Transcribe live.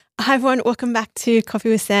Hi everyone, welcome back to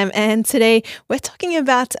Coffee with Sam. And today we're talking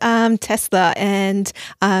about Tesla, and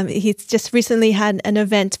he's just recently had an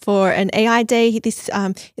event for an AI Day. This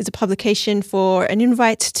is a publication for an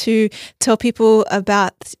invite to tell people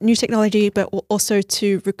about new technology, but also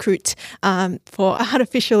to recruit for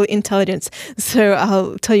artificial intelligence. So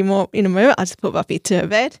I'll tell you more in a moment. I'll just put Buffy to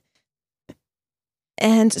bed.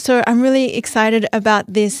 And so I'm really excited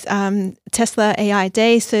about this Tesla AI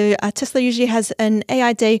Day. So Tesla usually has an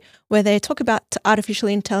AI Day where they talk about artificial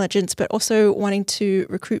intelligence, but also wanting to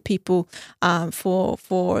recruit people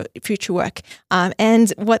for future work.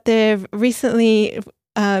 And what they're recently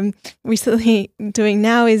doing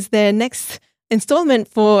now is their next installment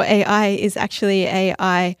for AI is actually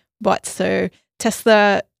AI bots. So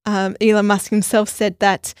Tesla. Elon Musk himself said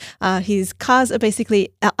that his cars are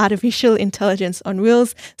basically artificial intelligence on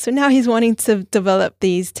wheels. So now he's wanting to develop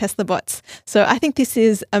these Tesla bots. So I think this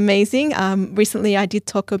is amazing. Recently, I did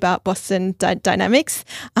talk about Boston Dynamics,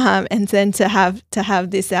 and then to have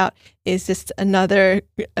this out is just another,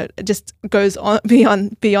 just goes on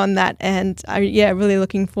beyond that. And really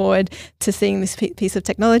looking forward to seeing this piece of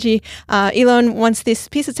technology. Elon wants this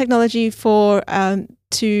piece of technology for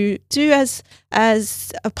to do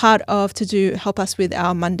as a part of help us with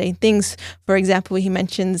our mundane things. For example, he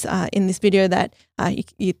mentions in this video that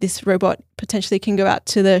this robot potentially can go out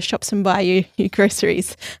to the shops and buy you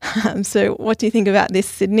groceries. So what do you think about this,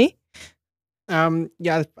 Sydney?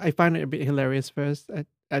 Yeah, I find it a bit hilarious first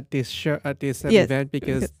at this event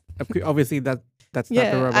because obviously that's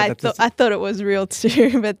not the robot. I thought it was real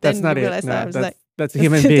too, but then you realized I was like, that's a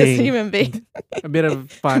human being. That's a human being. A bit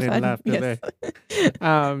of fun and laughter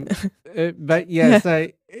there. But yes,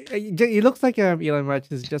 it looks like Elon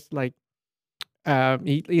Musk is just like I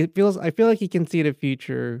feel like he can see the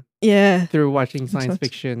future through watching science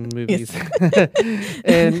fiction movies.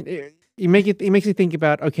 And it makes you think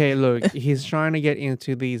about, okay, look, he's trying to get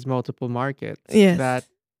into these multiple markets that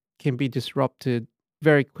can be disrupted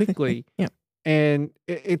very quickly. And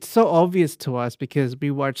it's so obvious to us because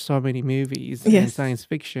we watch so many movies and science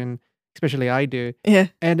fiction, especially I do.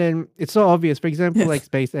 And then it's so obvious. For example, like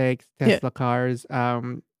SpaceX, Tesla cars.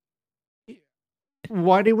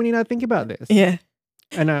 Why did we not think about this?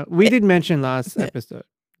 And we did mention last episode,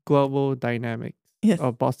 Global Dynamics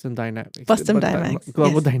or Boston Dynamics.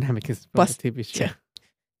 Global Dynamics is from a TV show.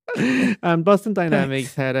 Boston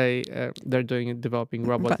Dynamics had they're developing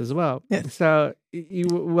robots as well. So you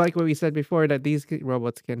like what we said before, that these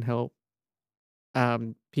robots can help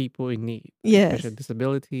people in need, especially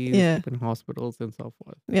disabilities, people in hospitals and so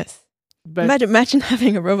forth. But imagine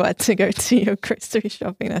having a robot to go to your grocery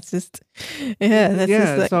shopping. That's just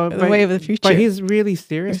the way of the future. But he's really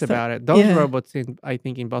serious about it. Those robots I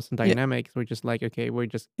think in Boston Dynamics were just like, okay,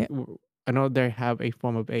 I know they have a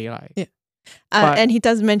form of AI. And he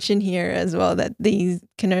does mention here as well that these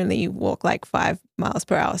can only walk like 5 miles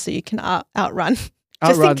per hour, so you can outrun.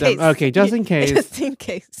 Outrun them. Okay, just in case. Just in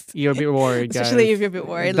case. You're a bit worried, guys. Especially if you're a bit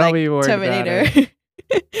worried, Don't like be worried Terminator.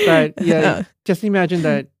 But just imagine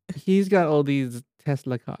that he's got all these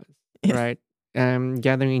Tesla cars, right?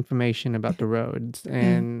 Gathering information about the roads,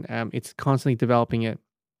 and it's constantly developing it.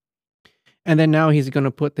 And then now he's going to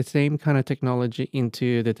put the same kind of technology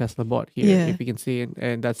into the Tesla bot here, if you can see it.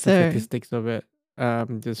 And that's the statistics of it.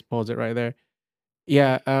 Just pause it right there.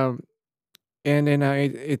 And then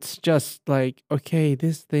it's just like, okay,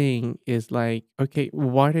 this thing is like, okay,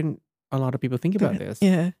 why didn't a lot of people think about this?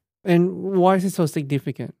 And why is it so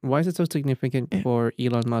significant? Why is it so significant for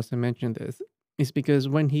Elon Musk to mention this? It's because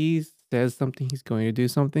when he says something, he's going to do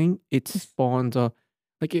something, it spawns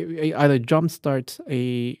it either jumpstarts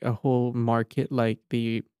a whole market, like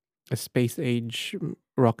a space age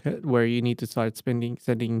rocket where you need to start sending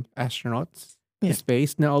astronauts to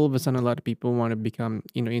space. Now all of a sudden a lot of people want to become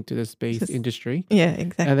into the space industry.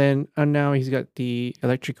 Exactly. And now he's got the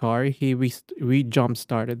electric car. He jump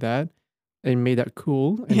started that and made that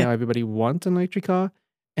cool, and now everybody wants an electric car.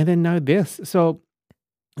 And then now this. So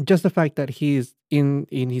just the fact that he's in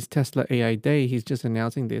his Tesla AI Day, he's just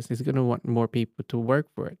announcing this. He's going to want more people to work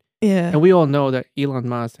for it. And we all know that Elon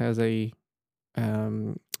Musk has a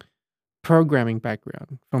programming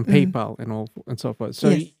background from PayPal and so forth.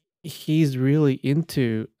 So he's really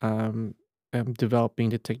into developing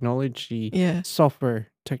the technology, software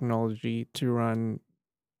technology to run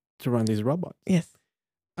these robots.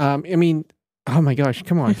 I mean, oh my gosh,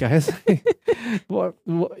 come on, guys. What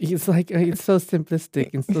it's like, it's so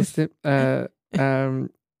simplistic and so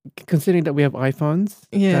considering that we have iPhones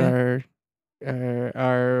that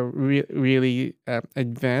are really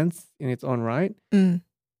advanced in its own right.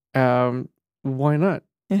 Why not?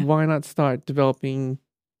 Why not start developing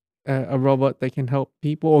a robot that can help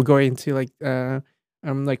people, or go into like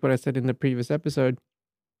what I said in the previous episode,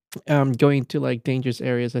 going to like dangerous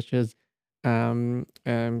areas such as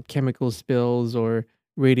chemical spills or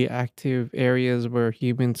radioactive areas where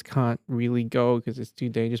humans can't really go because it's too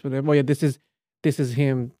dangerous for them. Oh yeah, this is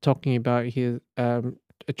him talking about his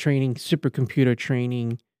a training supercomputer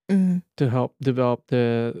training Mm, to help develop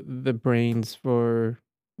the brains for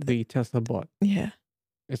the Tesla bot. yeah.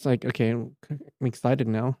 It's like, okay, I'm excited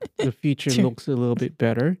now. The future True. looks a little bit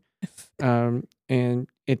better. And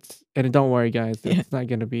don't worry, guys, Yeah. it's not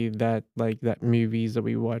gonna be that like that movies that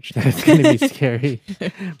we watch. That's gonna be scary.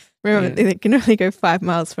 Remember, Yeah. they can only go 5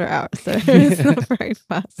 miles per hour, so it's not very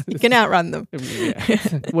fast. You can outrun them.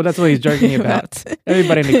 Yeah. Well, that's what he's joking about.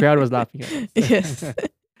 Everybody in the crowd was laughing at us. Yes.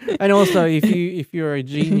 And also, if you're a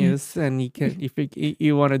genius and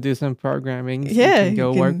you want to do some programming, Yeah, you can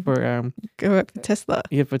go you work can for go up to Tesla.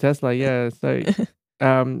 for Tesla. Yeah, so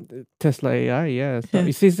Tesla AI. Yeah, so Yeah.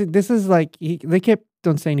 you see, this is like they kept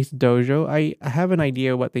on saying it's dojo. I have an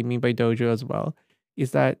idea what they mean by dojo as well. Is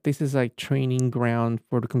that this is like training ground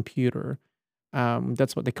for the computer.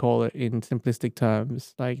 That's what they call it in simplistic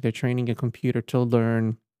terms. Like they're training a computer to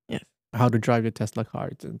learn Yes. how to drive the Tesla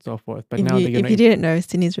cars and so forth. But If now you, they're if gonna you didn't know,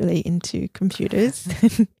 Sydney's really into computers.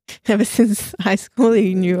 Ever since high school,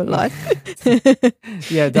 he knew a lot.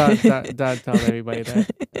 yeah, don't tell everybody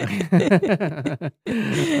that.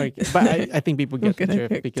 Like, but I think people get the Okay,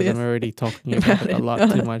 drift because yes. I'm already talking about it a lot too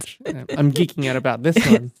About much. I'm geeking out about this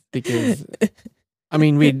one because I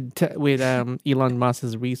mean, with Elon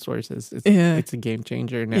Musk's resources, Yeah. it's a game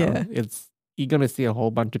changer now. Yeah. You're gonna see a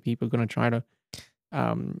whole bunch of people gonna try to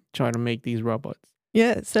make these robots.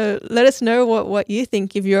 Yeah, so let us know what you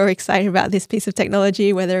think, if you're excited about this piece of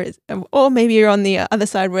technology, whether it's, or maybe you're on the other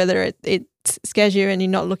side, whether it scares you and you're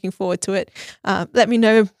not looking forward to it. Let me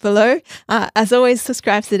know below. As always,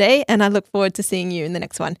 subscribe today, and I look forward to seeing you in the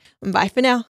next one. Bye for now.